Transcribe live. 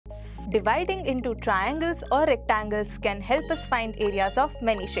Dividing into triangles or rectangles can help us find areas of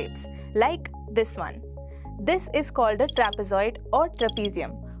many shapes, like this one. This is called a trapezoid or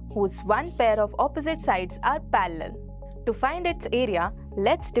trapezium, whose one pair of opposite sides are parallel. To find its area,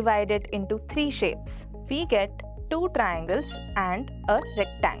 let's divide it into 3 shapes. We get 2 triangles and a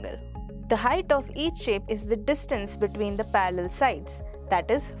rectangle. The height of each shape is the distance between the parallel sides, that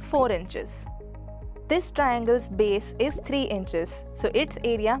is 4 inches. This triangle's base is 3 inches, so its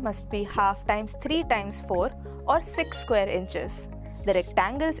area must be half times 3 times 4 or 6 square inches. The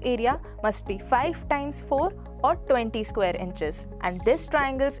rectangle's area must be 5 times 4 or 20 square inches, and this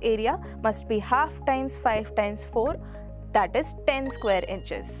triangle's area must be half times 5 times 4, that is 10 square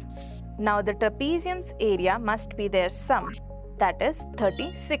inches. Now the trapezium's area must be their sum, that is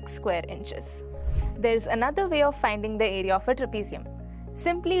 36 square inches. There is another way of finding the area of a trapezium.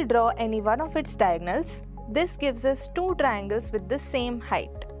 Simply draw any one of its diagonals. This gives us 2 triangles with the same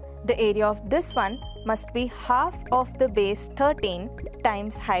height. The area of this one must be half of the base 13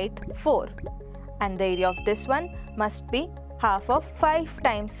 times height 4, and the area of this one must be half of 5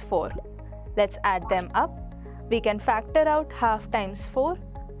 times 4. Let's add them up. We can factor out half times 4,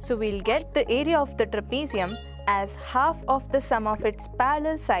 so we'll get the area of the trapezium as half of the sum of its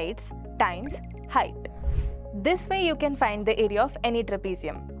parallel sides times height. This way you can find the area of any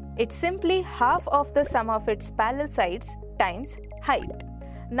trapezium. It's simply half of the sum of its parallel sides times height.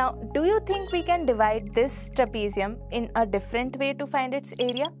 Now, do you think we can divide this trapezium in a different way to find its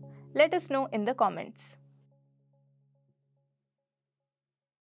area? Let us know in the comments.